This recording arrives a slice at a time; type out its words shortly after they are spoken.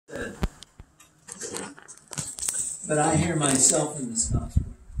But I hear myself in this gospel.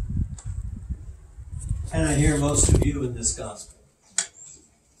 And I hear most of you in this gospel.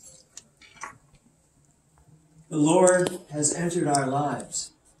 The Lord has entered our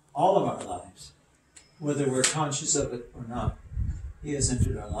lives, all of our lives, whether we're conscious of it or not. He has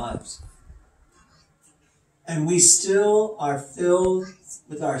entered our lives. And we still are filled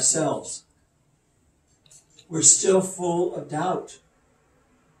with ourselves. We're still full of doubt.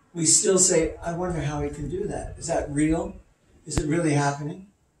 We still say, I wonder how he can do that. Is that real? Is it really happening?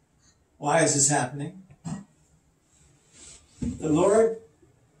 Why is this happening? The Lord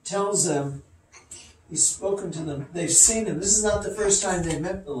tells them, He's spoken to them, they've seen him. This is not the first time they've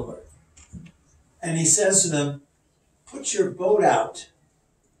met the Lord. And he says to them, put your boat out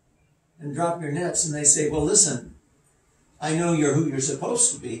and drop your nets. And they say, well, listen, I know you're who you're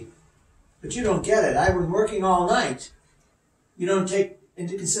supposed to be, but you don't get it. I've been working all night. You don't take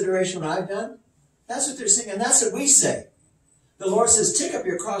into consideration what I've done? That's what they're saying, and that's what we say. The Lord says, take up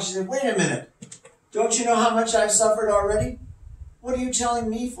your cross. You say, wait a minute. Don't you know how much I've suffered already? What are you telling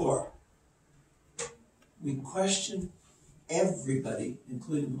me for? We question everybody,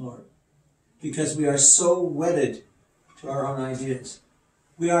 including the Lord, because we are so wedded to our own ideas.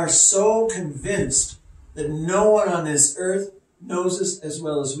 We are so convinced that no one on this earth knows us as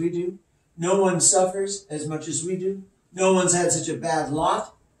well as we do. No one suffers as much as we do. No one's had such a bad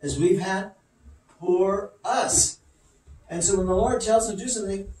lot as we've had. Poor us. And so when the Lord tells us to do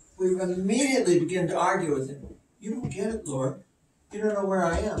something, we immediately begin to argue with him. You don't get it, Lord. You don't know where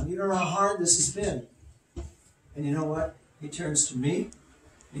I am. You don't know how hard this has been. And you know what? He turns to me,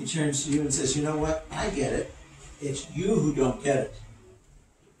 and he turns to you and says, you know what? I get it. It's you who don't get it.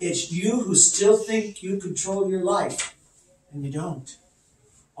 It's you who still think you control your life, and you don't.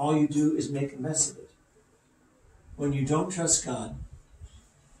 All you do is make a mess of it. When you don't trust God,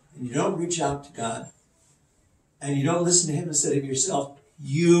 and you don't reach out to God, and you don't listen to him instead of yourself,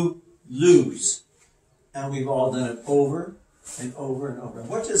 you lose. And we've all done it over and over and over.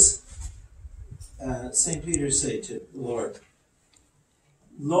 What does St. Peter say to the Lord?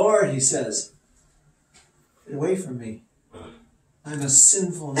 Lord, he says, get away from me. I'm a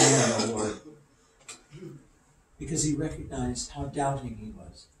sinful man, O Lord. Because he recognized how doubting he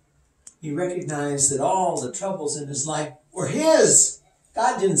was. He recognized that all the troubles in his life were his.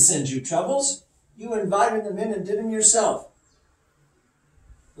 God didn't send you troubles. You invited them in and did them yourself.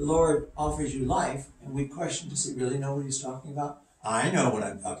 The Lord offers you life, and we question, does he really know what he's talking about? I know what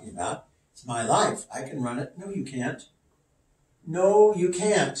I'm talking about. It's my life. I can run it. No, you can't. No, you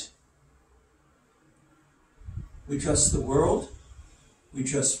can't. We trust the world. We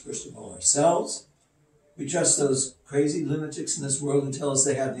trust, first of all, ourselves. We trust those crazy lunatics in this world who tell us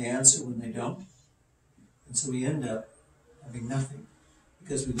they have the answer when they don't. And so we end up having nothing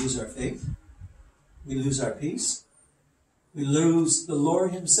because we lose our faith. We lose our peace. We lose the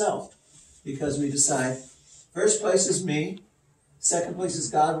Lord himself because we decide, first place is me, second place is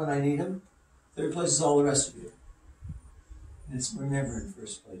God when I need him, third place is all the rest of you. And we're never in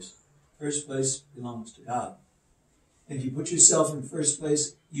first place. First place belongs to God. If you put yourself in first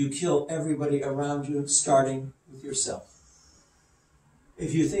place, you kill everybody around you, starting with yourself.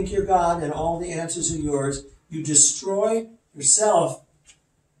 If you think you're God and all the answers are yours, you destroy yourself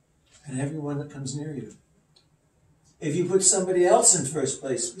and everyone that comes near you. If you put somebody else in first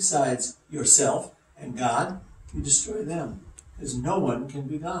place besides yourself and God, you destroy them, because no one can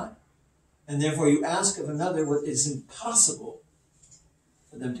be God. And therefore you ask of another what is impossible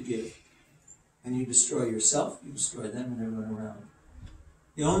for them to give. And you destroy yourself, you destroy them and everyone around.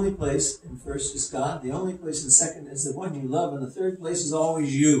 The only place in first is God. The only place in second is the one you love. And the third place is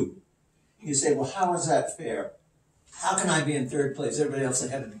always you. You say, well, how is that fair? How can I be in third place, everybody else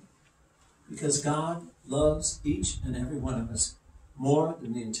ahead of me? Because God loves each and every one of us more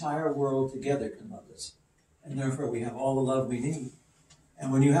than the entire world together can love us. And therefore we have all the love we need.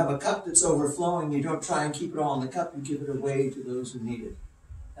 And when you have a cup that's overflowing, you don't try and keep it all in the cup. You give it away to those who need it.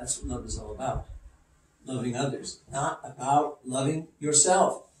 That's what love is all about. Loving others, not about loving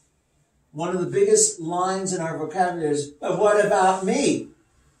yourself. One of the biggest lines in our vocabulary is, but what about me?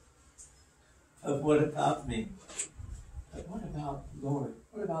 But what about me? But what about the Lord?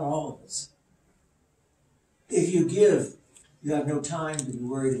 What about all of us? If you give, you have no time to be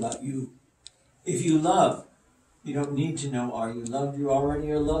worried about you. If you love, you don't need to know, are you loved? You already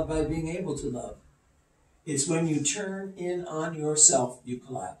are loved by being able to love. It's when you turn in on yourself, you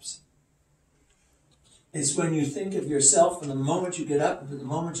collapse. It's when you think of yourself from the moment you get up to the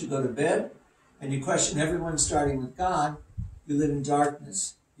moment you go to bed, and you question everyone starting with God, you live in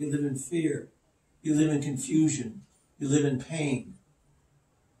darkness. You live in fear. You live in confusion. You live in pain.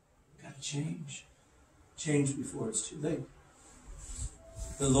 You've got to change. Change before it's too late.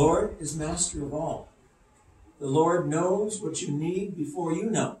 The Lord is master of all. The Lord knows what you need before you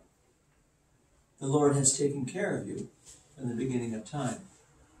know. The Lord has taken care of you from the beginning of time.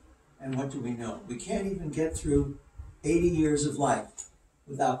 And what do we know? We can't even get through 80 years of life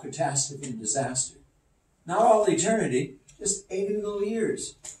without catastrophe and disaster. Not all eternity, just 80 little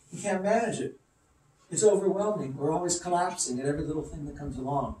years. We can't manage it. It's overwhelming. We're always collapsing at every little thing that comes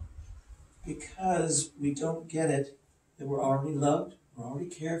along. Because we don't get it that we're already loved, we're already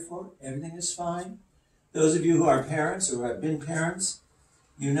cared for, everything is fine. Those of you who are parents or have been parents,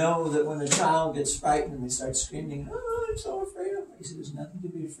 you know that when a child gets frightened and they start screaming, "Oh, I'm so afraid of," you say, "There's nothing to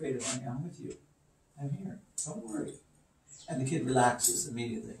be afraid of. I'm with you. I'm here. Don't worry." And the kid relaxes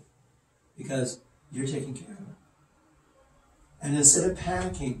immediately because you're taking care of it. And instead of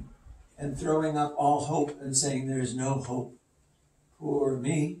panicking and throwing up all hope and saying there is no hope for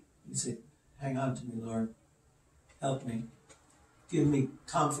me, you say, "Hang on to me, Lord. Help me. Give me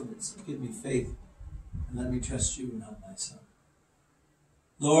confidence. Give me faith. And let me trust you and not my son.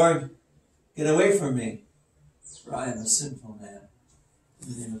 Lord, get away from me, for I am a sinful man."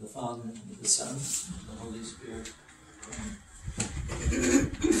 In the name of the Father, and of the Son, and of the Holy Spirit.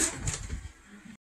 Amen.